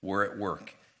were at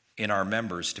work in our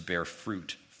members to bear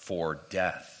fruit for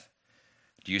death.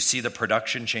 Do you see the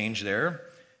production change there?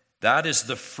 That is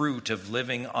the fruit of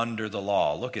living under the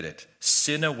law. Look at it.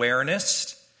 Sin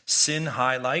awareness, sin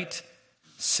highlight,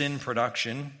 sin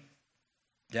production,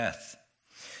 death.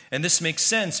 And this makes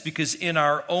sense because in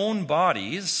our own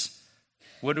bodies,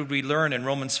 what did we learn in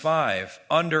Romans 5?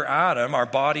 Under Adam, our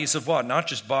bodies of what? Not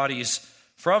just bodies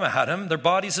from Adam, they're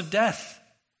bodies of death.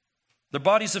 They're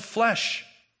bodies of flesh.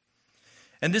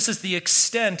 And this is the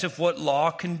extent of what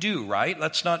law can do, right?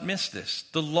 Let's not miss this.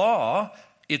 The law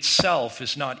itself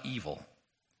is not evil.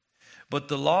 But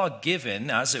the law given,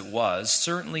 as it was,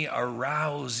 certainly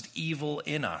aroused evil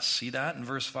in us. See that in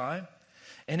verse 5?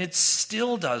 And it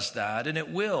still does that, and it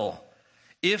will.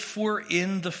 If we're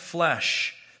in the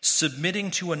flesh,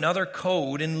 submitting to another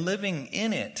code and living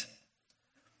in it.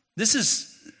 This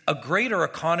is a greater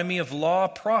economy of law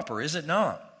proper, is it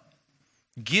not?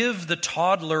 Give the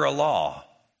toddler a law.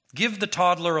 Give the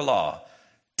toddler a law.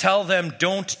 Tell them,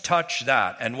 don't touch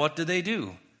that. And what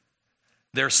do?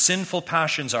 Their sinful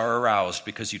passions are aroused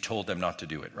because you told them not to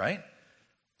do it, right?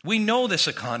 We know this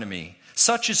economy.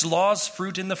 Such is law's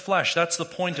fruit in the flesh. That's the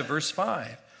point of verse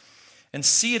 5. And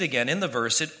see it again in the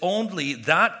verse.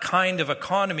 That kind of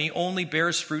economy only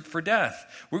bears fruit for death.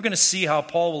 We're going to see how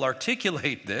Paul will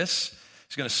articulate this.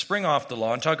 He's going to spring off the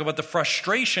law and talk about the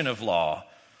frustration of law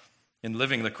in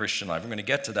living the Christian life. We're going to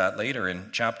get to that later in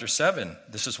chapter 7.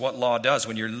 This is what law does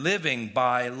when you're living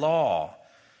by law.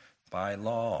 By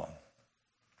law.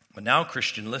 But now,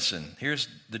 Christian, listen. Here's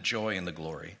the joy and the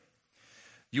glory.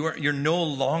 You're no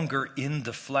longer in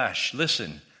the flesh.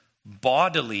 Listen,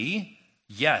 bodily,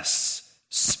 yes.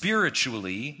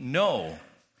 Spiritually, no.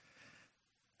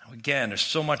 Now, again, there's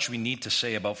so much we need to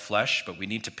say about flesh, but we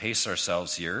need to pace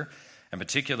ourselves here. And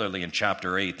particularly in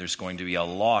chapter 8, there's going to be a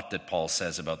lot that Paul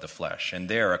says about the flesh. And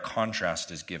there, a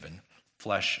contrast is given,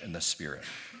 flesh and the spirit.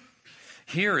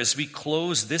 Here, as we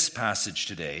close this passage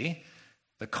today,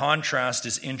 the contrast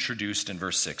is introduced in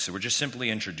verse 6. So we're just simply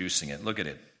introducing it. Look at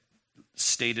it.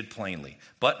 Stated plainly.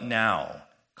 But now,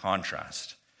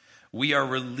 contrast. We are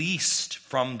released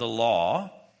from the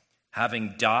law,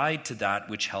 having died to that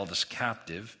which held us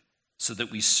captive, so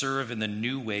that we serve in the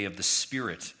new way of the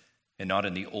Spirit and not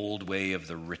in the old way of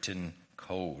the written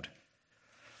code.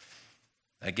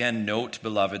 Again, note,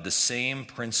 beloved, the same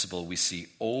principle we see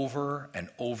over and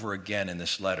over again in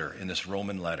this letter, in this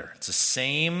Roman letter. It's the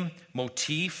same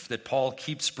motif that Paul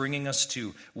keeps bringing us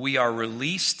to. We are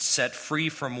released, set free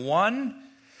from one,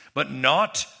 but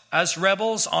not as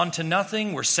rebels onto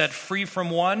nothing. We're set free from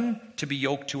one to be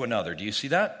yoked to another. Do you see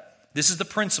that? This is the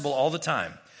principle all the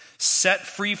time. Set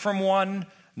free from one,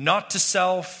 not to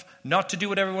self, not to do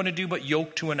whatever we want to do, but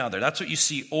yoked to another. That's what you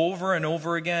see over and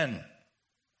over again.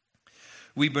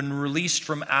 We've been released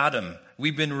from Adam.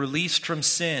 We've been released from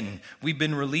sin. We've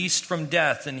been released from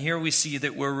death. And here we see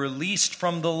that we're released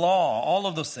from the law. All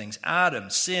of those things. Adam,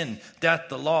 sin, death,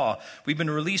 the law. We've been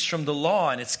released from the law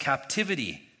and its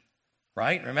captivity.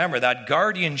 Right? Remember that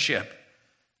guardianship.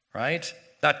 Right?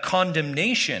 That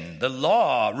condemnation. The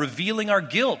law revealing our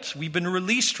guilt. We've been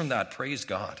released from that. Praise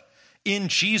God. In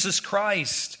Jesus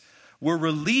Christ. We're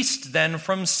released then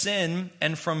from sin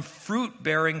and from fruit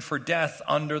bearing for death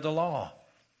under the law.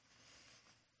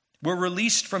 We're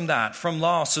released from that, from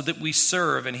law, so that we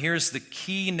serve. And here's the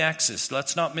key nexus.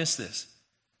 Let's not miss this.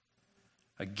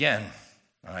 Again,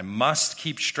 I must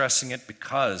keep stressing it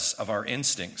because of our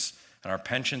instincts and our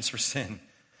penchants for sin.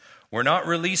 We're not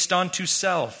released unto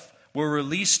self. We're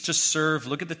released to serve,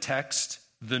 look at the text,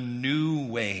 the new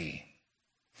way,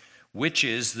 which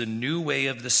is the new way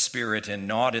of the Spirit and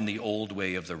not in the old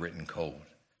way of the written code.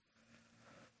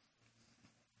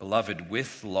 Beloved,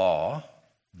 with law,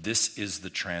 this is the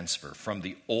transfer. From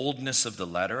the oldness of the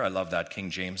letter, I love that King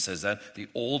James says that, the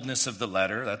oldness of the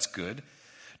letter, that's good,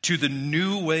 to the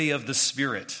new way of the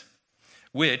Spirit,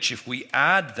 which, if we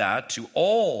add that to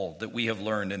all that we have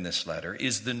learned in this letter,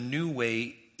 is the new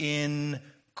way in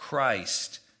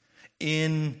Christ,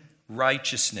 in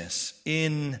righteousness,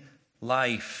 in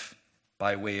life,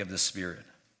 by way of the Spirit.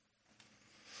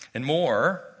 And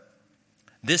more,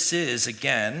 this is,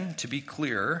 again, to be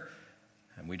clear,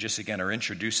 and we just again are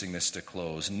introducing this to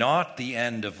close, not the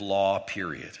end of law,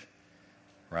 period.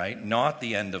 Right? Not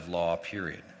the end of law,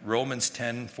 period. Romans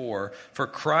 10:4, for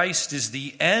Christ is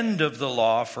the end of the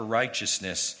law for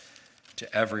righteousness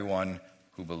to everyone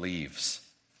who believes.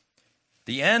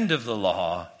 The end of the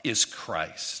law is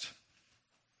Christ.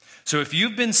 So if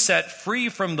you've been set free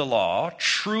from the law,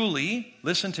 truly,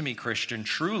 listen to me, Christian,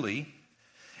 truly,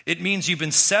 it means you've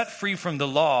been set free from the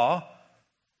law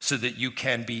so that you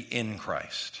can be in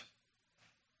Christ.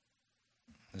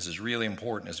 This is really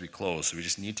important as we close, so we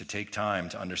just need to take time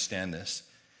to understand this.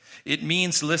 It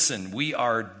means, listen, we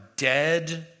are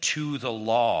dead to the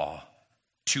law,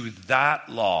 to that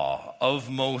law of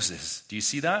Moses. Do you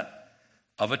see that?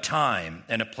 Of a time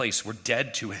and a place. We're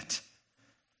dead to it.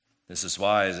 This is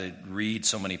why, as I read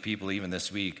so many people even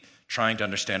this week, trying to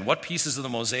understand what pieces of the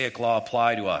Mosaic law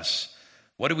apply to us.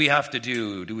 What do we have to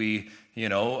do? Do we,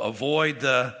 avoid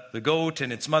the goat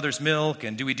and its mother's milk?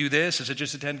 And do we do this? Is it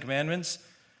just the Ten Commandments?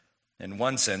 In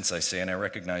one sense, I say, and I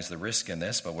recognize the risk in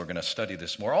this, but we're going to study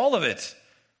this more. All of it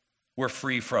we're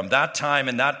free from, that time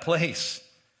and that place.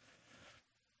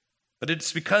 But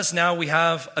it's because now we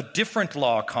have a different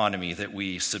law economy that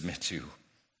we submit to.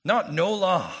 Not no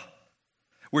law.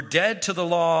 We're dead to the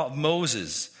law of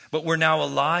Moses, but we're now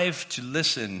alive to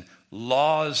listen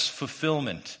law's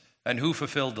fulfillment. And who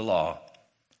fulfilled the law?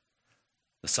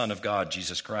 The Son of God,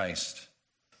 Jesus Christ.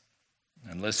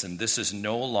 And listen, this is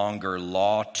no longer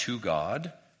law to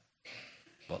God,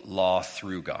 but law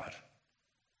through God.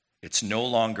 It's no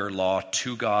longer law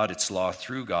to God, it's law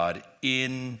through God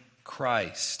in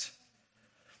Christ.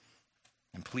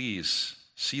 And please,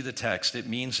 see the text. It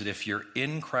means that if you're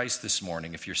in Christ this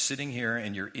morning, if you're sitting here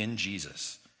and you're in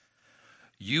Jesus,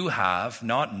 you have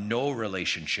not no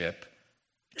relationship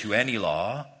to any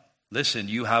law. Listen,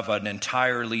 you have an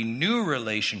entirely new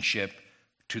relationship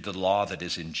to the law that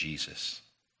is in Jesus.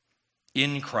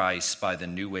 In Christ by the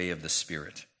new way of the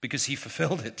Spirit. Because he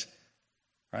fulfilled it.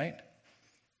 Right?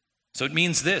 So it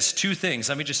means this, two things.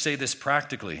 Let me just say this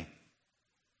practically.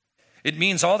 It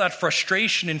means all that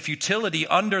frustration and futility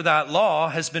under that law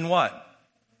has been what?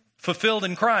 Fulfilled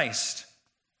in Christ.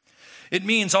 It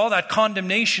means all that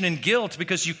condemnation and guilt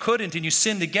because you couldn't and you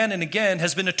sinned again and again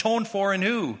has been atoned for in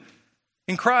who?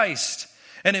 In Christ.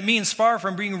 And it means far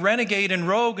from being renegade and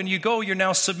rogue and you're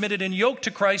now submitted and yoked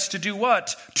to Christ to do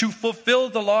what? To fulfill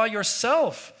the law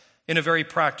yourself in a very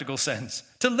practical sense.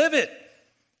 To live it.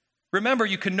 Remember,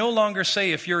 you can no longer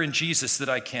say if you're in Jesus that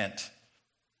I can't.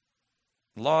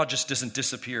 Law just doesn't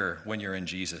disappear when you're in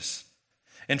Jesus.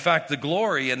 In fact, the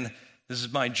glory, and this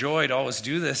is my joy to always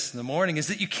do this in the morning, is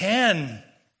that you can.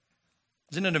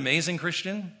 Isn't it amazing,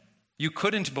 Christian? You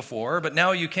couldn't before, but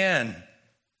now you can.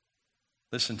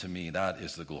 Listen to me, that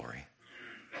is the glory.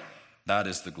 That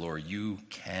is the glory. You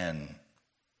can.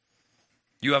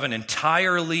 You have an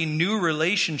entirely new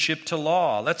relationship to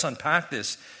law. Let's unpack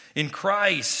this. In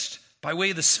Christ, by way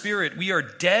of the Spirit, we are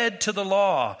dead to the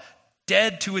law,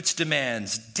 dead to its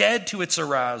demands, dead to its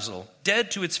arousal,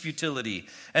 dead to its futility,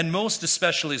 and most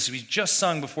especially, as we just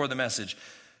sung before the message,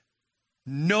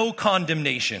 no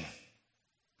condemnation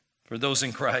for those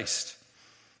in Christ.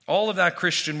 All of that,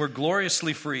 Christian, we're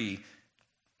gloriously free.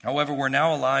 However, we're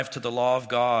now alive to the law of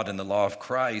God and the law of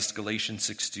Christ, Galatians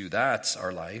 6:2. That's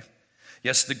our life.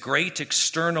 Yes, the great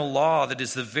external law that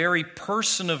is the very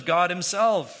person of God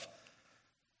himself.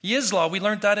 He is law. We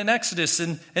learned that in Exodus,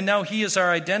 and now he is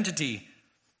our identity.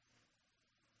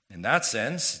 In that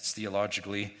sense, it's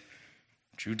theologically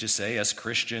true to say, as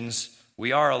Christians,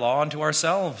 we are a law unto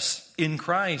ourselves in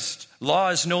Christ. Law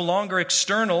is no longer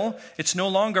external. It's no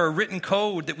longer a written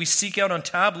code that we seek out on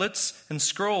tablets and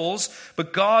scrolls,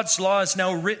 but God's law is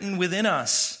now written within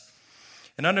us.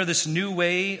 And under this new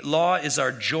way, law is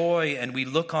our joy, and we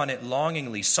look on it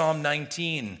longingly. Psalm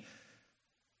 119.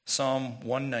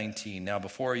 Now,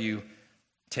 before you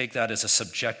take that as a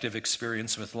subjective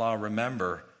experience with law,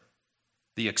 remember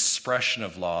the expression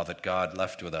of law that God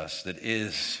left with us that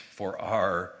is for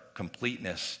our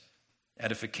completeness,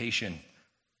 edification,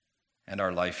 and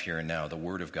our life here and now, the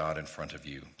Word of God in front of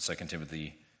you. 2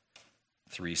 Timothy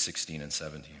 3:16 and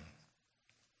 17.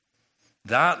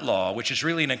 That law, which is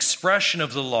really an expression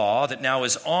of the law that now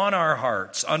is on our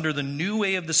hearts under the new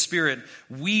way of the Spirit,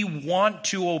 we want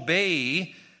to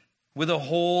obey with a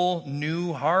whole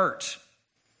new heart.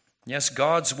 Yes,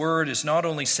 God's word is not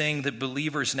only saying that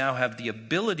believers now have the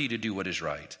ability to do what is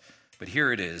right, but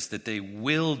here it is, that they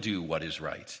will do what is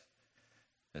right.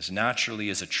 As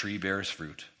naturally as a tree bears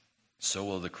fruit, so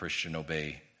will the Christian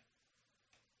obey.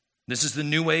 This is the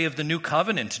new way of the new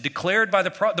covenant, declared by the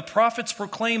prophets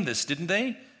proclaimed this, didn't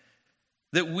they?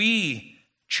 That we,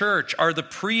 church, are the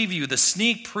preview, the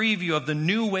sneak preview of the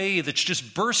new way that's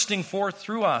just bursting forth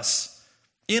through us,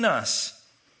 in us.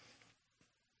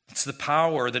 It's the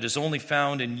power that is only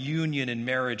found in union and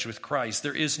marriage with Christ.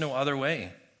 There is no other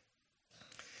way.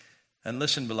 And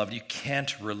listen, beloved, you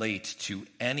can't relate to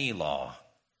any law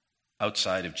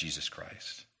outside of Jesus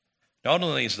Christ. Not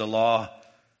only is the law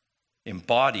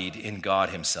embodied in God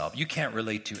himself, you can't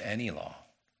relate to any law.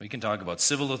 We can talk about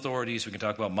civil authorities, we can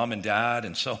talk about mom and dad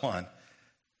and so on.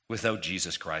 Without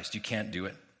Jesus Christ, you can't do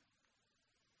it.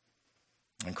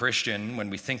 And Christian,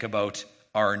 when we think about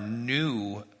our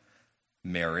new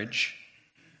marriage,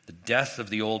 the death of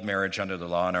the old marriage under the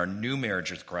law and our new marriage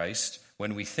with Christ,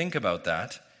 when we think about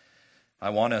that,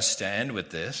 I want us to end with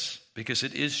this because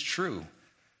it is true.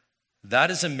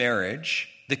 That is a marriage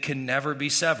that can never be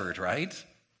severed, right?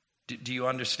 Do you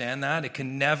understand that? It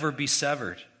can never be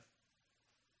severed.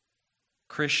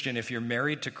 Christian, if you're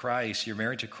married to Christ, you're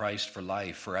married to Christ for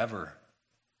life, forever.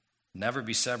 Never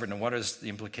be severed. And what is the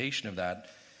implication of that?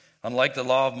 Unlike the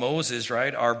law of Moses,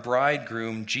 right, our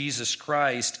bridegroom, Jesus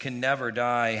Christ, can never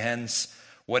die. Hence,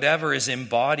 whatever is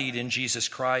embodied in Jesus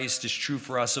Christ is true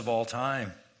for us of all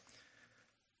time.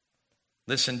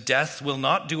 Listen, death will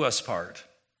not do us part.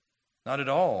 Not at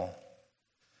all.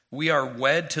 We are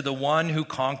wed to the one who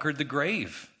conquered the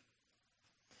grave.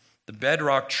 the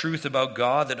bedrock truth about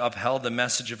God that upheld the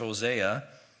message of Hosea,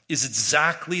 is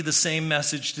exactly the same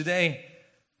message today.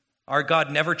 Our God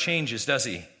never changes, does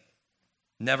he?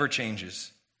 Never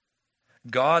changes.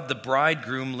 God, the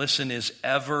bridegroom, listen, is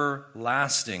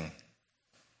everlasting.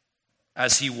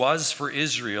 As he was for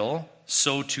Israel,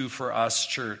 so too for us,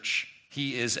 church.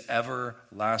 He is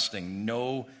everlasting.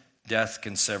 No death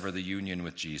can sever the union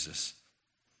with Jesus.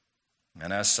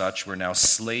 And as such, we're now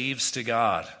slaves to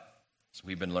God. As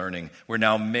we've been learning, we're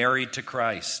now married to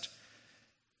Christ.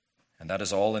 And that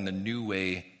is all in the new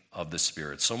way of the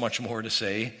Spirit. So much more to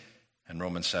say in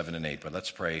Romans 7 and 8, but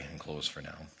let's pray and close for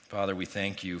now. Father, we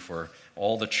thank you for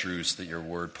all the truths that your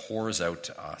word pours out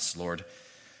to us. Lord,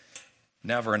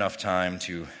 never enough time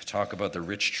to talk about the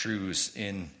rich truths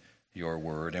in your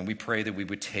word. And we pray that we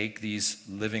would take these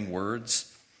living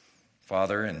words,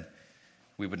 Father, and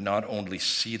we would not only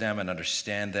see them and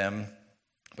understand them,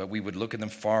 but we would look at them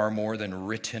far more than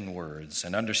written words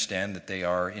and understand that they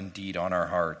are indeed on our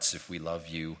hearts if we love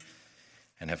you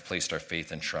and have placed our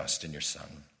faith and trust in your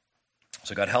Son.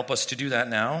 So God, help us to do that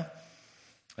now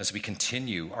as we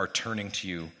continue our turning to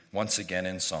you once again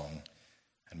in song.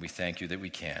 And we thank you that we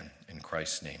can. In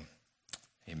Christ's name,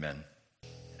 amen.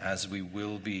 As we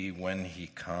will be when he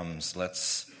comes,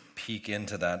 let's peek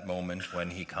into that moment when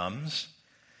he comes,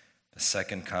 the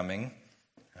second coming.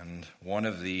 And one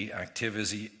of the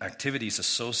activities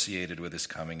associated with his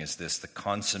coming is this, the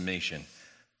consummation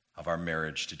of our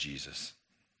marriage to Jesus.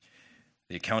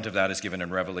 The account of that is given in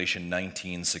Revelation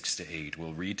 19, 6-8.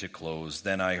 We'll read to close.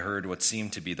 Then I heard what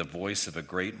seemed to be the voice of a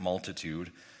great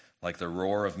multitude, like the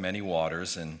roar of many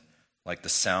waters, and like the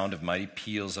sound of mighty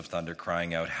peals of thunder,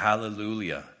 crying out,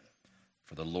 Hallelujah!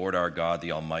 For the Lord our God,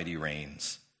 the Almighty,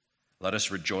 reigns. Let us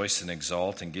rejoice and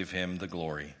exult and give him the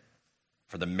glory.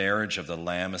 For the marriage of the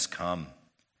Lamb is come,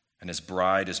 and his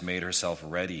bride has made herself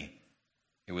ready.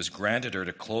 It was granted her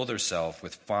to clothe herself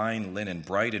with fine linen,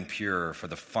 bright and pure, for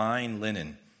the fine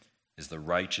linen is the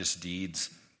righteous deeds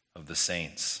of the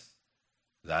saints.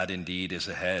 That indeed is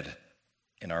ahead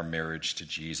in our marriage to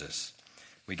Jesus.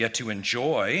 We get to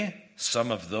enjoy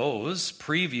some of those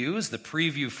previews, the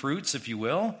preview fruits, if you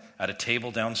will, at a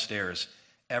table downstairs.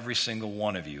 Every single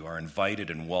one of you are invited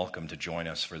and welcome to join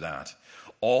us for that.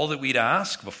 All that we'd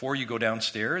ask before you go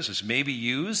downstairs is maybe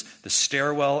use the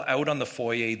stairwell out on the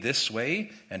foyer this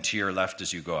way and to your left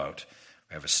as you go out.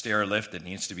 We have a stair lift that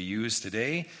needs to be used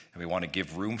today, and we want to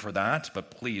give room for that,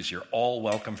 but please, you're all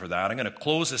welcome for that. I'm going to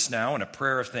close this now in a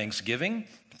prayer of thanksgiving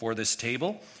for this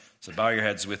table. So bow your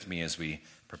heads with me as we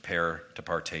prepare to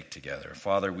partake together.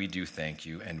 Father, we do thank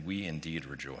you, and we indeed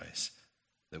rejoice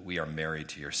that we are married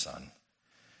to your Son.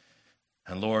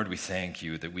 And Lord, we thank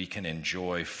you that we can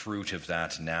enjoy fruit of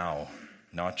that now,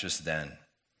 not just then.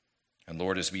 And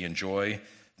Lord, as we enjoy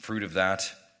fruit of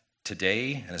that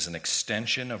today, and as an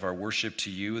extension of our worship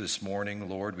to you this morning,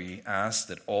 Lord, we ask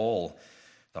that all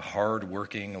the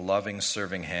hard-working, loving,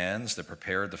 serving hands that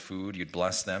prepared the food, you'd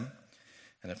bless them.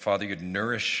 And that, Father, you'd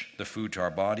nourish the food to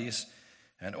our bodies.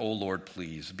 And, oh Lord,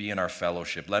 please, be in our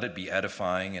fellowship. Let it be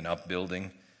edifying and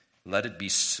upbuilding. Let it be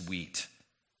sweet.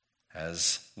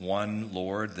 As one,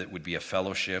 Lord, that would be a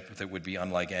fellowship that would be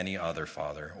unlike any other,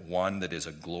 Father, one that is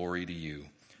a glory to you.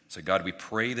 So, God, we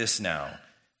pray this now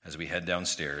as we head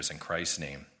downstairs. In Christ's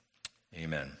name,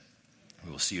 amen.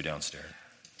 We will see you downstairs.